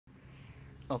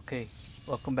Okay,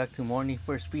 welcome back to Morning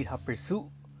for Speed Hop Pursuit.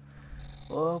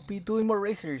 We'll be doing more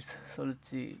racers. So let's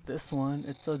see, this one,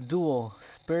 it's a duo,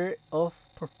 Spirit of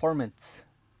Performance.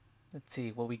 Let's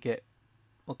see what we get.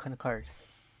 What kind of cars?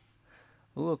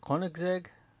 Ooh, a Koenigsegg.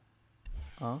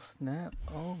 Oh snap,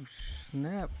 oh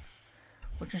snap.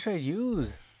 Which one should I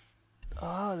use?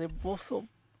 Ah, they're both so...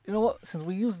 You know what, since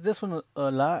we use this one a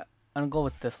lot, I'm gonna go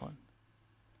with this one.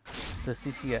 The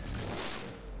CCX.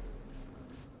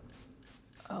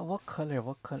 What color,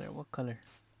 what color, what color?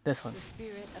 This one.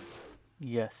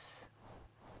 Yes.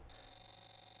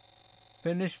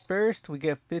 Finish first, we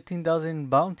get 15,000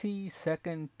 bounty.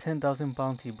 Second, 10,000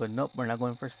 bounty. But nope, we're not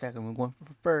going for second. We're going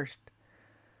for first.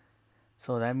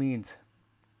 So that means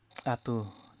I have to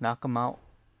knock them out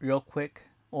real quick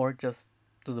or just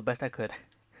do the best I could.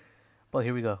 But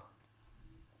here we go.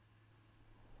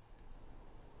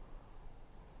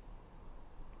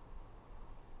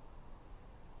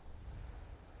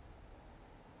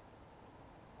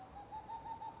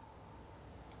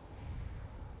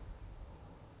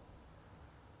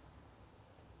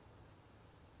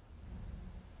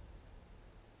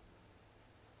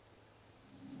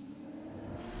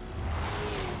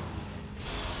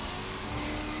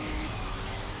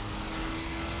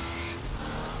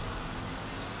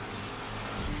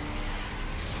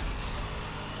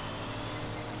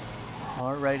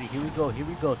 Alrighty, here we go, here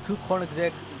we go. Two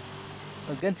Koenigsegg's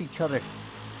against each other.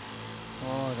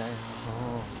 Oh, that.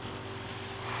 Oh.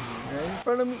 He's right in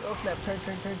front of me. Oh, snap. Turn,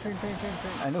 turn, turn, turn, turn, turn,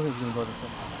 turn. I knew he was going to go this way.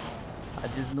 I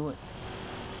just knew it.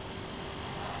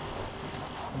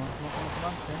 Come on, come on, come on, come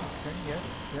on. Turn, turn. Yes,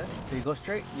 yes. Did he go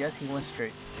straight? Yes, he went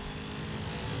straight.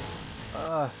 Come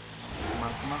on, come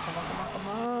on, come on, come on, come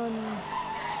on.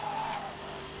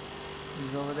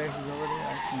 He's over there, he's over there.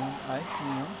 I see him, I see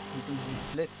him. He thinks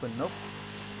he's slick, but nope.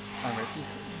 I'm right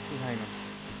behind him.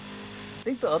 I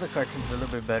think the other cartoon's a little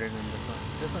bit better than this one.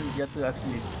 This one you have to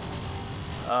actually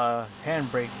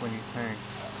handbrake when you turn.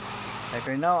 Like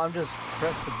right now, I'm just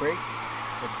press the brake,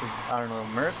 which is, I don't know, a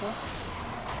miracle.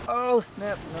 Oh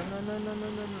snap! No, no, no, no, no,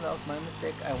 no, no, that was my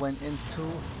mistake. I went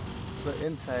into the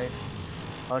inside.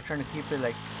 I was trying to keep it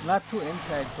like, not too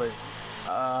inside, but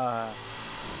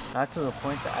not to the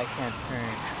point that I can't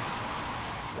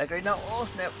turn. Like right now, oh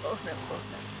snap, oh snap, oh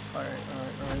snap. Alright,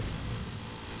 alright, alright.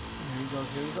 Here he goes,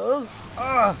 here he goes.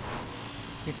 Ah!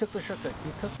 He took the shortcut,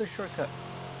 he took the shortcut.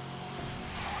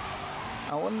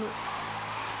 I wonder...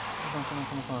 Come on, come on,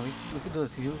 come on, come on. We can do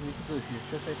this, we can do this. He's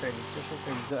just right there, he's just right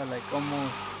there. He's got like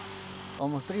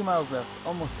almost 3 miles left.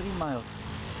 Almost 3 miles.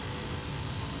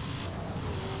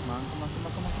 Come on, come on, come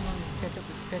on, come on, come on. We can catch up,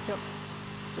 we can catch up.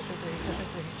 He's just right there, he's just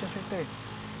right there, he's just right there.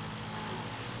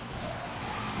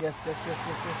 Yes, yes, yes,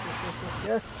 yes, yes, yes, yes, yes,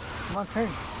 yes. Come on, turn,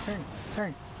 turn,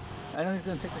 turn. I know he's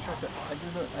gonna take the shortcut. I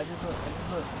just know it, I just know it, I just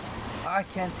know it. I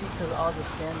can't see because all the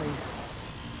sand lace.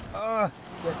 Yes,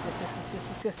 yes, yes, yes, yes,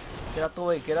 yes, yes. Get out the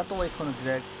way,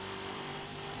 Koenigsegg.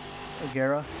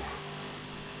 Agera.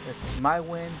 It's my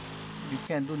win. You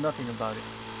can't do nothing about it.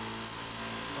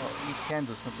 Well, you can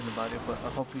do something about it, but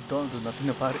I hope you don't do nothing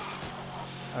about it.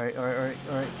 Alright, alright, alright,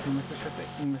 alright. You missed the shortcut,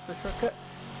 you missed the shortcut.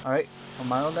 Alright, a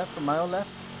mile left, a mile left.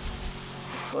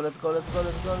 Let's go, let's go,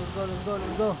 let's go, let's go, let's go,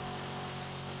 let's go.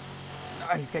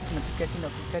 Ah, he's catching up, he's catching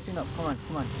up, he's catching up. Come on,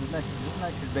 come on. He's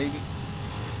nitrous, baby.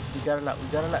 We got a lot, we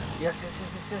got a lot. Yes, yes,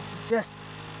 yes, yes, yes, yes.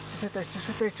 Just right there, just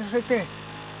right there, just right there.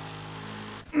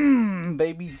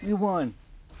 Baby, we won.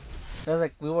 That was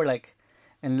like, we were like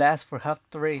in last for half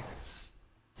the race.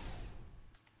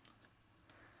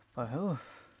 But whew.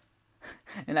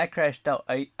 And I crashed out.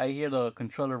 I hear the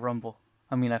controller rumble.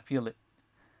 I mean, I feel it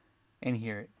and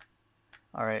hear it.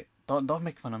 All right, don't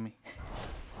make fun of me.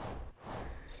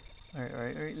 All right, all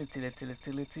right, all right. Let's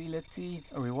see.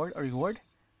 A reward, a reward.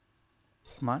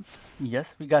 Come on.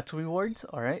 Yes, we got 2 rewards.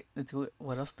 All right, let's see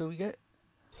what else do we get.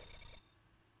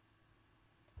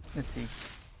 Let's see.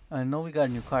 I know we got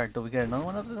a new car. Do we get another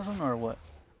one after this one or what?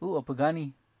 Ooh, a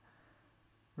Pagani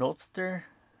Roadster.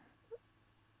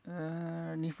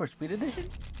 Need for Speed Edition?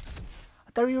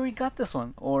 I thought we already got this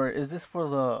one. Or is this for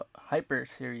the Hyper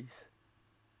series?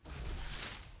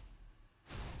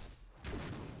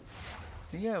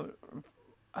 Yeah,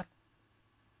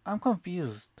 I'm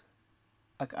confused.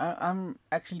 Like, I'm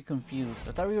actually confused.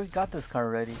 I thought we already got this car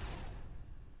already.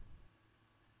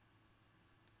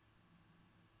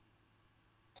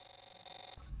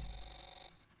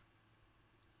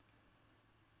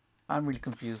 I'm really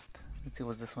confused. Let's see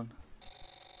what's this one.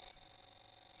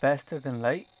 Faster than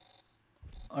light?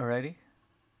 Alrighty.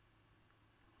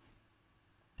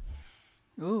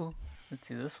 Ooh, let's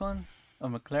see this one. A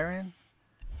McLaren.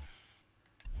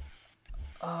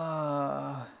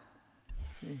 Let's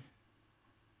see.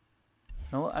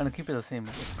 No, I'm gonna keep it the same.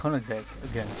 Koenigsegg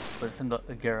again, but it's in the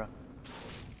Agera.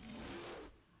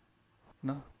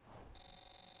 No.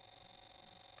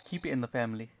 Keep it in the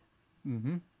family.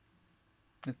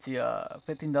 Let's see,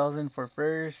 15,000 for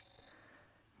first,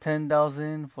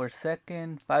 10,000 for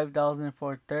second, 5,000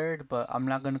 for third, but I'm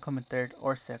not gonna come in third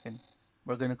or second.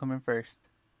 We're gonna come in first,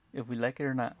 if we like it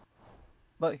or not.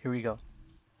 But here we go.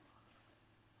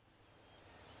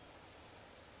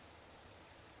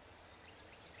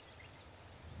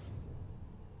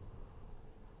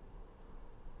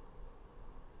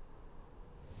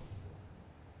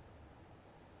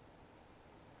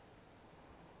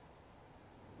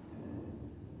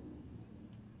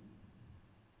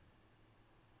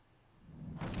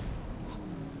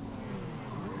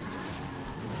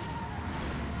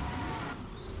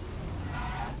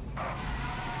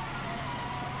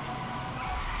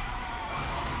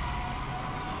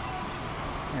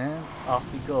 And off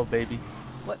we go, baby.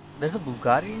 What? There's a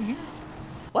Bugatti in here?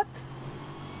 What?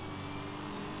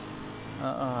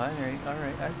 Alright,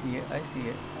 I see it, I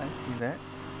see that.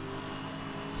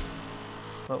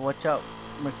 But watch out,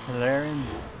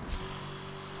 McLarens.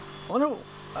 I wonder,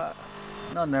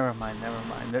 no, never mind.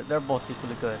 They're both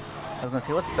equally good. I was gonna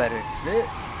say, what's better,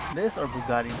 this or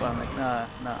Bugatti? But I'm like,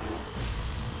 nah.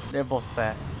 They're both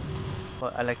fast,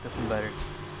 but I like this one better.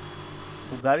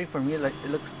 Bugatti for me, like,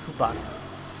 it looks too boxy.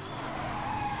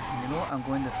 You know what? I'm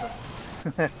going this way.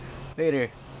 Later.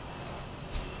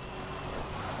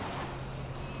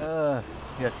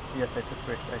 Yes, I took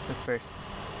first.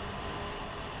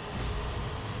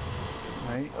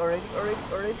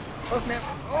 Alrighty.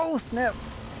 Oh snap!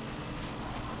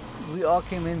 We all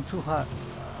came in too hot.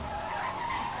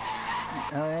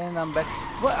 And I'm back.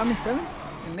 What? I'm in 7th?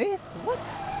 In 8th? What?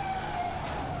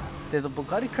 Did the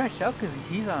Bugatti crash out? Cause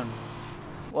he's on.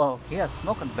 Well, he has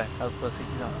smoke on the back. I was supposed to say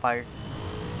he's on fire.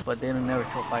 But they don't never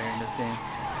show fire in this game.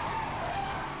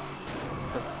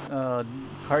 The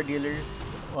car dealers,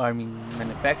 or I mean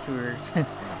manufacturers,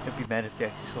 it'd be mad if they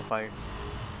actually show fire.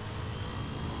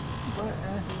 But I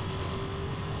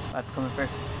have to come in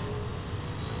first.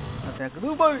 Nothing I can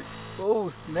do about it. Oh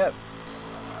snap!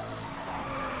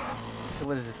 So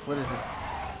what is this?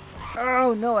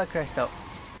 Oh no! I crashed out.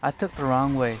 I took the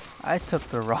wrong way.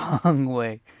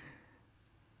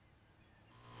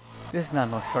 This is not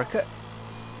no shortcut.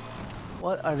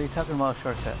 What are they talking about,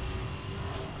 shortcut?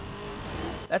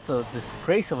 That's a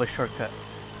disgrace of a shortcut.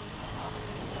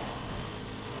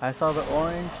 I saw the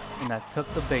orange and I took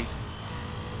the bait.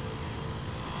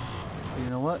 But you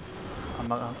know what? I'm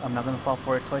not gonna fall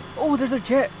for it twice. Oh, there's a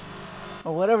jet!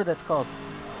 Or whatever that's called.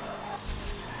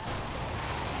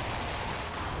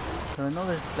 So I know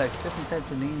there's like different types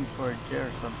of names for a jet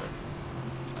or something.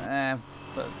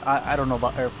 So I don't know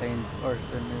about airplanes or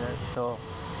something like that, so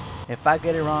if I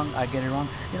get it wrong, I get it wrong.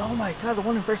 You know, oh my god, the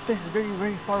one in first place is very,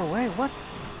 very far away. What?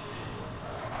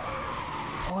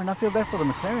 Oh, and I feel bad for the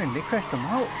McLaren. They crashed them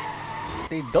out.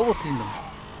 They double teamed them.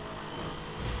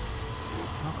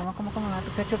 Oh, come on. I have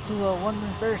to catch up to the one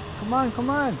in first. Come on.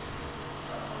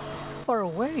 It's too far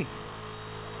away.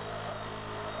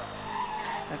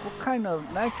 Like, what kind of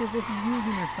nitrous is he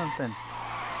using or something?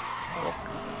 What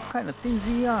kind of thing's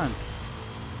he on?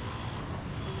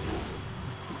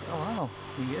 Oh wow,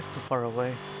 he is too far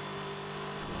away.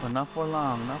 But not for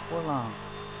long.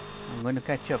 I'm going to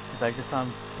catch up because I just saw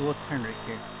him do a turn right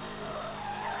here.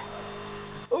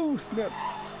 Oh snap!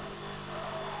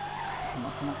 Come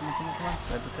on.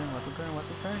 Let the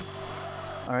turn.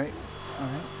 Alright.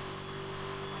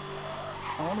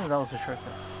 I wonder if that was a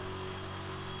shortcut.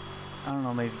 I don't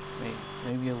know, maybe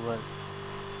it was.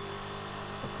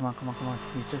 But come on.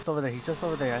 He's just over there. I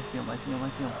see him. And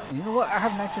you know what? I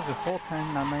have nitrous the whole time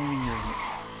and I'm not even using it.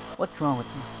 What's wrong with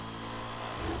me?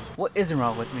 What isn't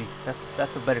wrong with me?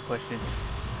 That's a better question.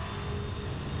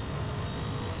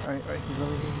 Alright, he's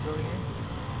over here.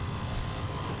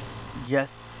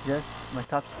 Yes, my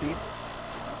top speed.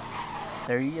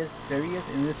 There he is,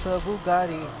 and it's a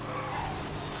Bugatti.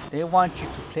 They want you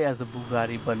to play as the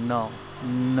Bugatti, but no.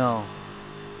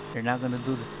 They're not gonna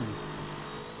do this to me.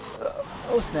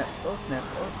 Oh snap.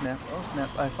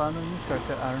 I found a new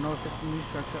shortcut. I don't know if it's a new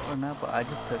shortcut or not, but I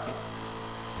just took it.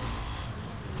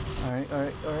 Alright.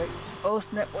 Oh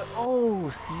snap. Oh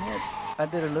snap. I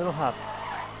did a little hop.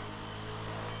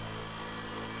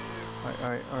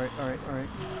 Alright.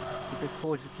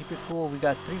 Just keep it cool. We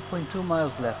got 3.2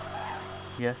 miles left.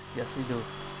 Yes, we do.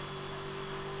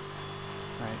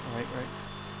 Alright.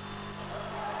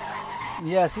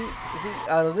 Yeah, see,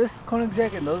 out of this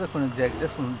Koenigsegg and the other Koenigsegg,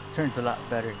 this one turns a lot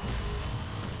better.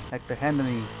 Like the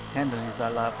handling is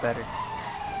a lot better.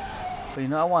 But you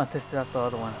know, I want to test out the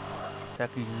other one.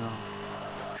 Exactly, you know.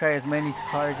 try as many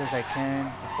cars as I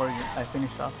can before I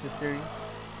finish off this series.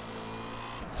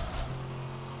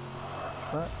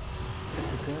 But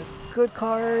it's a good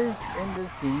cars in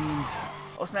this game.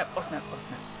 Oh snap! Oh snap! Oh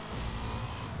snap!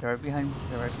 They're right behind me.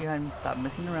 They're right behind me. Stop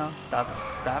messing around.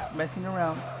 Stop messing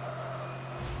around.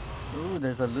 Ooh,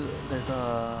 there's a.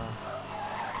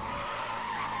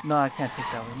 No, I can't take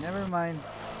that way. Never mind.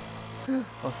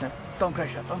 Oh snap! Don't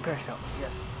crash out! Don't crash out!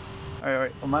 Yes. All right, all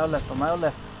right. A mile left. A mile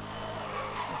left.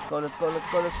 Let's go! Let's go!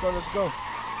 Let's go! Let's go! Let's go!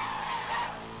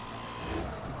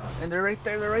 And they're right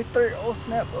there. They're right there. Oh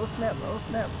snap! Oh snap! Oh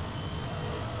snap!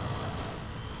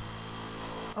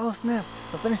 Oh snap!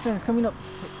 The finish line is coming up.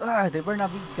 Ah, they better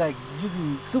not be like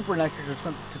using super nitrous or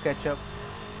something to catch up.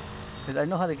 Cause I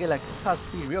know how to get like top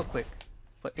speed real quick.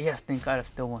 But yes, thank God I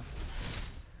still won.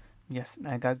 Yes,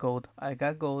 I got gold. I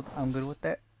got gold. I'm good with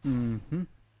that. And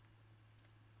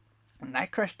I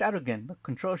crashed out again. The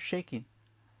control's shaking.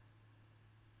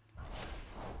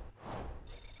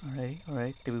 Alright,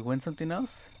 alright. Did we win something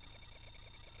else?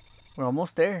 We're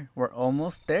almost there. We're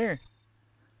almost there.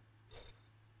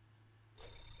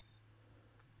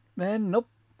 Man, nope.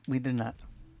 We did not.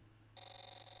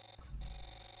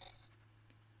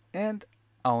 And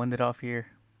I'll end it off here.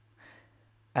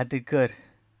 I did good.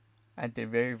 I did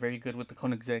very, very good with the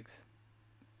Koenigsegg's.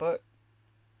 But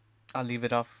I'll leave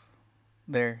it off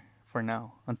there for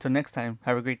now. Until next time,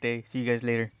 have a great day. See you guys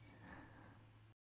later.